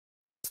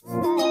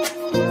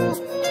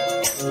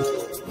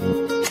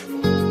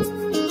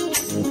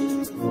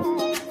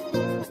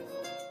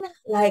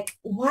like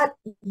what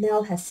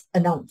Nell has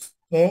announced,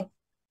 okay,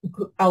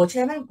 our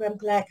chairman Graham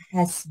Clark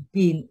has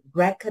been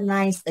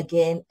recognized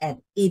again, and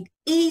it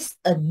is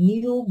a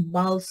new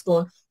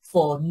milestone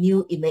for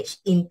New Image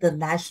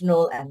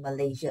International and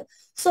Malaysia.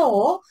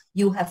 So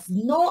you have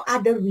no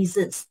other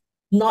reasons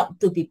not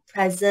to be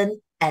present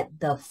at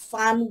the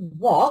fun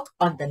walk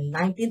on the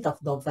 19th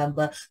of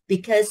November,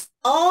 because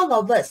all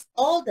of us,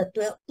 all the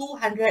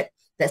 200,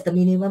 that's the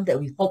minimum that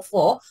we hope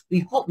for. We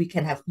hope we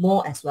can have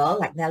more as well.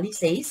 Like Nelly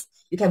says,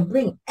 you can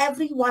bring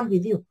everyone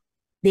with you.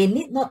 They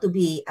need not to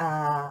be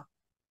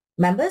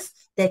members.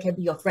 They can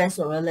be your friends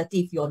or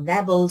relative, your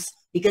neighbors,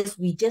 because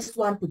we just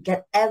want to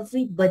get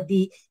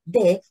everybody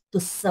there to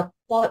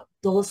support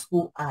those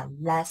who are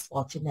less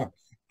fortunate.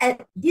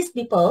 And these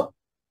people,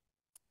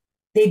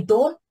 they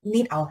don't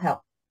need our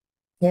help.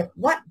 Okay?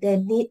 What they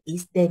need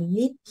is they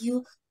need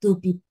you to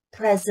be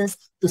present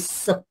to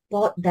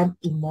support them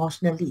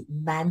emotionally,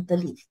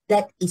 mentally.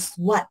 That is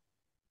what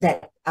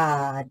that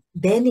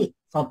they need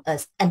from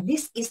us. And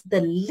this is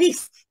the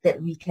least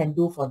that we can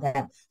do for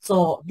them.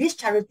 So this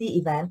charity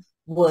event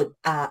would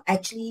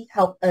actually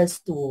help us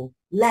to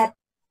let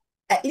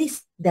at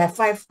least there are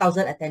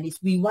 5,000 attendees.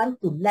 We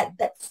want to let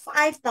that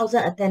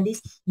 5,000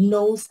 attendees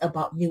knows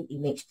about New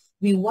Image.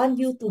 We want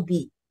you to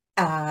be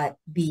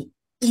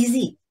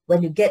easy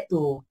when you get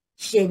to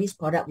share this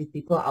product with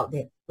people out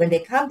there. When they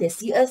come, they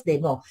see us, they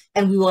know.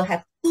 And we will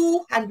have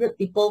 200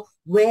 people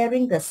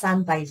wearing the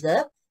sun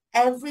visor.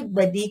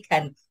 Everybody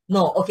can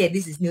know, okay,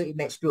 this is New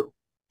Image Group.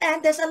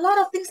 And there's a lot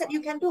of things that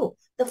you can do.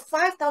 The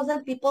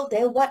 5,000 people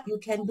there, what you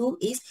can do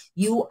is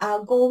you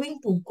are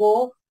going to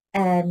go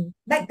and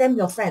make them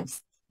your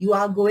friends. You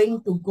are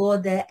going to go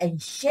there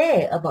and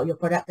share about your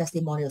product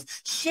testimonials,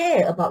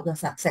 share about your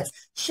success,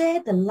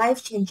 share the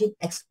life-changing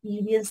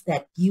experience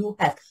that you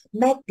have.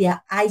 Make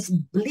their eyes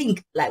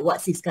blink, like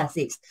what Siska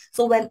says.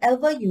 So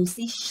whenever you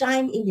see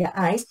shine in their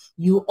eyes,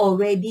 you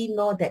already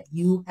know that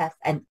you have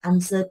an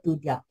answer to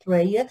their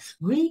prayer,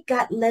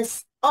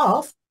 regardless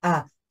of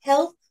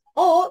health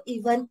or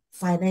even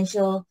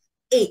financial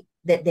aid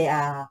that they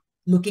are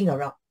looking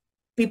around.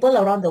 People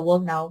around the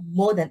world now,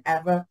 more than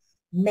ever,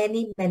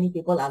 many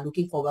people are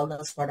looking for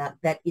wellness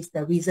product. That is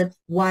the reason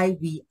why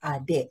we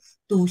are there,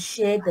 to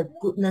share the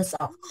goodness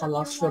of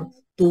colostrum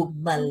to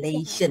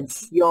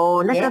Malaysians.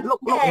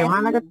 Okay?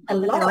 And a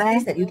lot of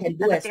things that you can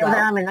do as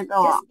well.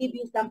 Just give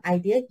you some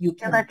idea. You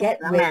can get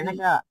ready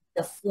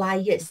the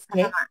flyers.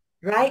 Okay,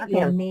 write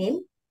your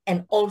name.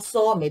 And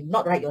also, maybe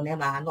not write your name,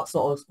 not so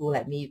old school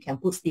like me. You can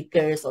put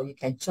stickers or you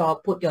can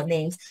put your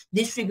names,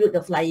 distribute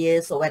the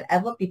flyers. So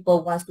whenever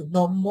people wants to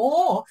know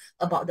more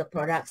about the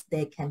products,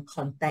 they can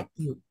contact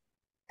you.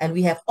 And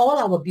we have all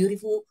our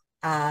beautiful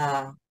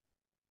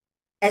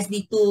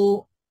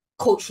SD2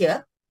 coach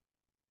here.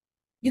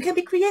 You can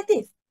be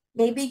creative.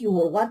 Maybe you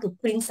will want to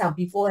print some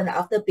before and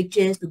after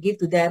pictures to give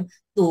to them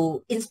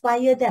to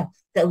inspire them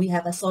that we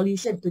have a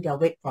solution to their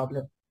weight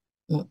problem.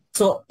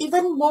 So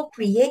even more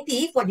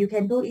creative, what you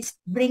can do is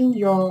bring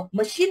your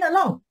machine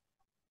along.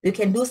 You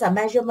can do some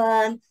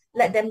measurement,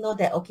 let them know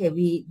that, okay,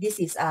 this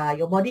is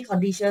your body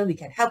condition, we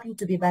can help you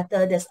to be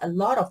better. There's a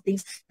lot of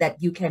things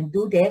that you can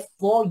do there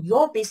for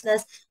your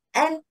business.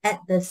 And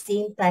at the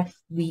same time,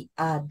 we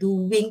are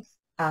doing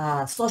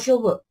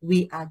social work.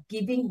 We are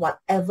giving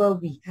whatever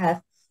we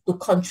have to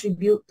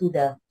contribute to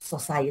the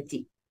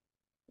society.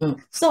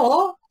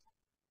 So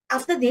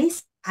after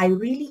this, I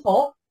really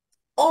hope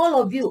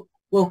all of you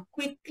will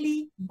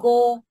quickly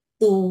go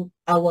to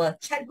our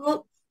chat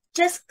group.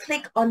 Just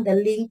click on the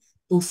link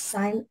to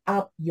sign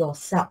up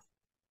yourself.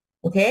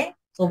 Okay?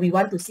 So we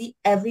want to see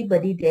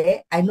everybody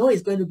there. I know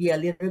it's going to be a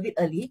little bit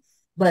early,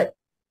 but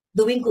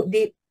doing good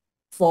deed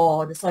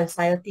for the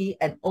society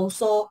and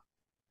also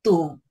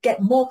to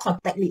get more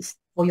contact lists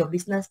for your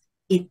business,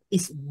 it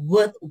is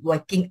worth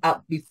waking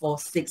up before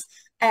 6.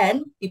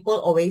 And people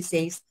always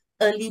say,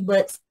 early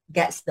birds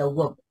gets the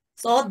worm.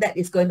 So that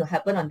is going to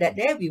happen on that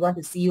day. We want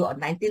to see you on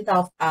 19th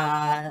of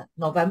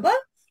November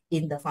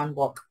in the fun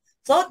walk.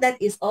 So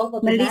that is all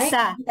for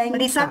tonight.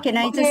 Melissa, can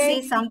I just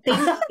say something?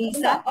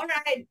 Melissa? All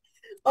right.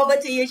 Over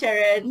to you,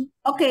 Sharon.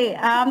 Okay,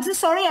 I'm so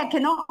sorry I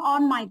cannot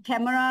on my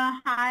camera.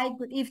 Hi,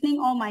 good evening,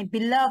 all my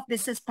beloved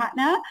business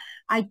partner.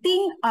 I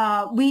think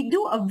we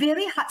do a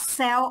very hard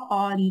sell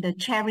on the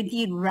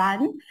charity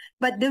run.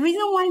 But the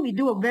reason why we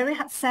do a very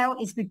hard sell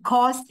is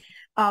because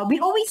we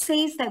always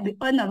say that we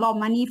earn a lot of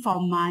money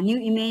from New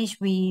Image.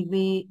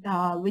 We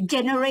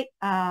generate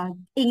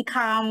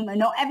income. You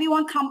know,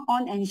 everyone come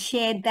on and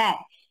share that.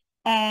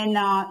 And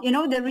you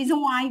know, the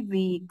reason why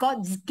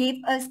God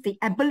gave us the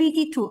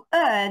ability to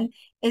earn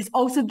is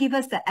also give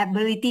us the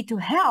ability to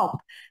help.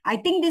 I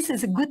think this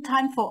is a good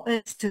time for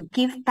us to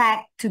give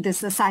back to the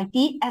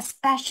society,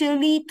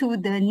 especially to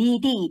the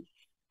needy.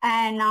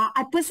 And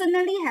I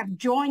personally have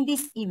joined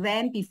this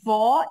event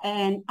before,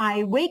 and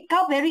I wake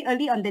up very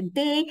early on the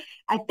day.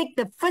 I take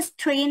the first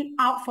train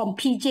out from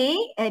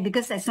PJ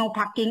because there's no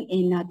parking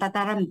in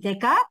Tataram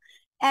Merdeka.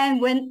 And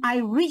when I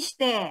reach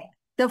there,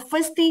 the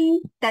first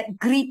thing that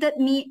greeted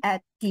me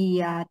at the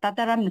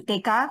Tataram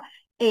Merdeka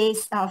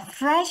is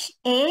fresh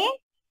air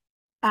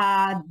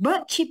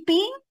bird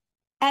chirping,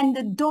 and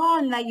the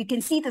dawn, like you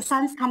can see the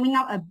sun's coming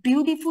out, a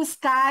beautiful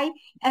sky.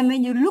 And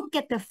when you look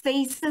at the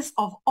faces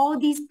of all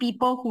these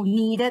people who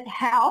needed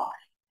help,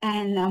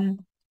 and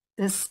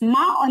the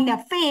smile on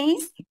their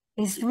face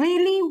is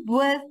really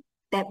worth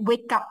that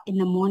wake up in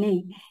the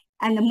morning.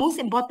 And the most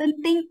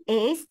important thing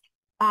is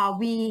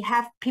we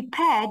have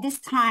prepared this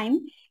time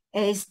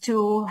is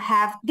to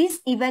have this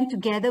event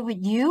together with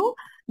you,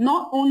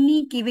 not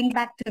only giving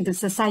back to the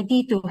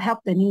society to help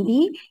the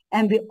needy,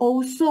 and we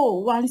also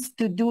want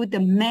to do the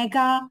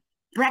mega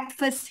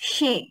breakfast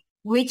shake,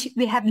 which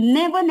we have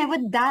never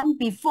done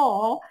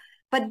before.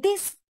 But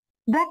this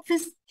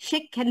breakfast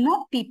shake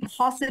cannot be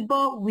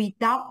possible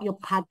without your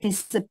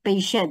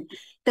participation.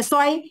 That's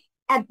why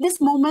at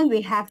this moment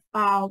we have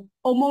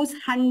almost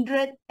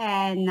 100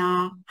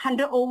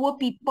 over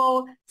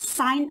people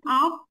sign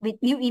up with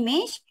New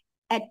Image,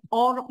 and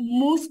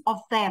most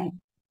of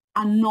them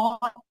are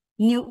not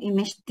New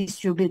Image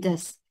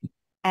distributors.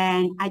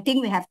 And I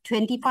think we have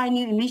 25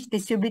 New Image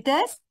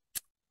distributors.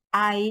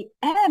 I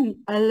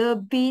am a little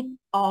bit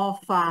of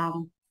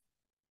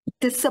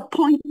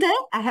disappointed,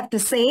 I have to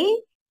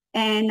say.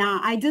 And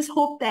I just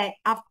hope that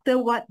after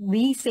what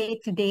we say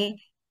today,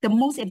 the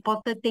most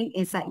important thing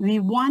is that we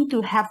want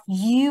to have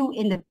you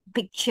in the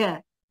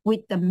picture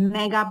with the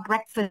mega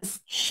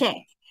breakfast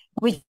shake,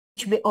 which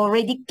we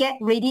already get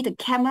ready, the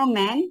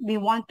cameraman. We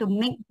want to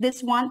make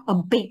this one a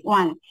big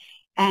one.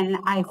 And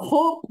I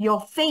hope your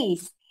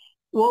face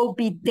will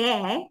be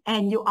there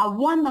and you are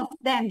one of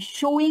them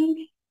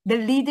showing the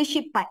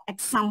leadership by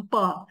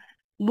example.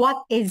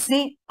 What is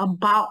it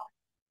about,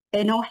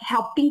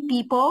 helping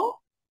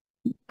people,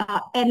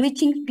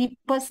 enriching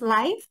people's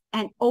life,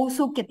 and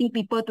also getting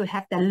people to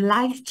have the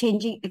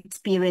life-changing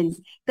experience.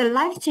 The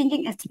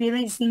life-changing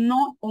experience is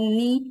not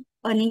only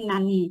earning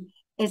money,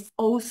 it's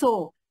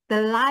also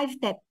the life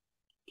that,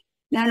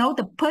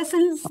 the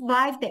person's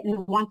life that we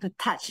want to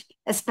touch,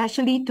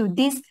 especially to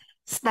these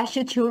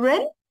special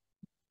children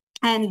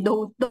and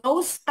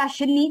those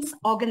special needs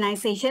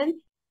organizations,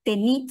 their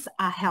needs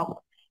are help.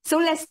 So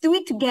let's do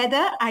it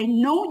together. I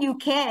know you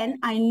can.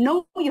 I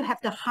know you have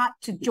the heart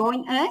to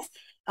join us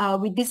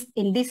with this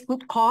in this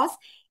good cause.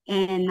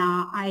 And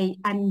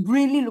I'm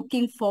really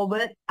looking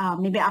forward.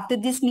 Maybe after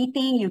this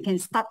meeting, you can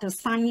start to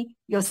sign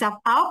yourself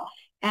out.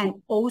 And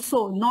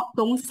also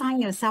don't sign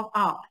yourself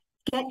out.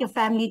 Get your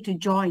family to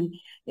join.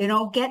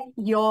 Get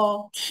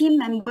your team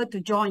member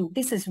to join.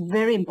 This is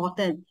very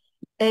important.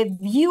 If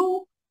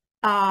you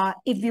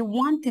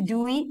want to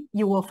do it,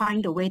 you will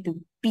find a way to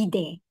be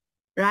there,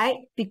 right?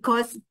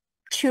 Because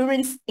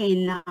children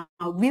in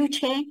a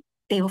wheelchair,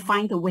 they will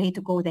find a way to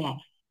go there.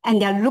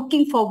 And they're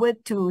looking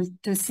forward to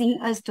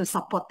seeing us to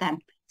support them.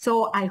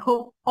 So I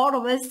hope all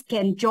of us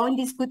can join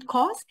this good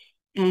cause.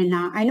 And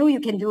I know you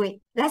can do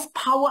it. Let's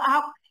power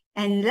up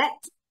and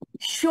let's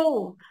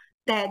show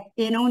that,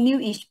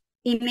 New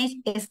Image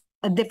is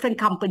a different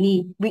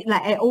company.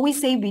 Like I always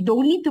say, we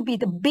don't need to be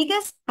the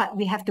biggest, but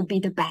we have to be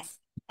the best.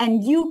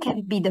 And you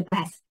can be the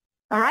best.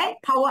 All right?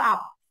 Power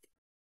up.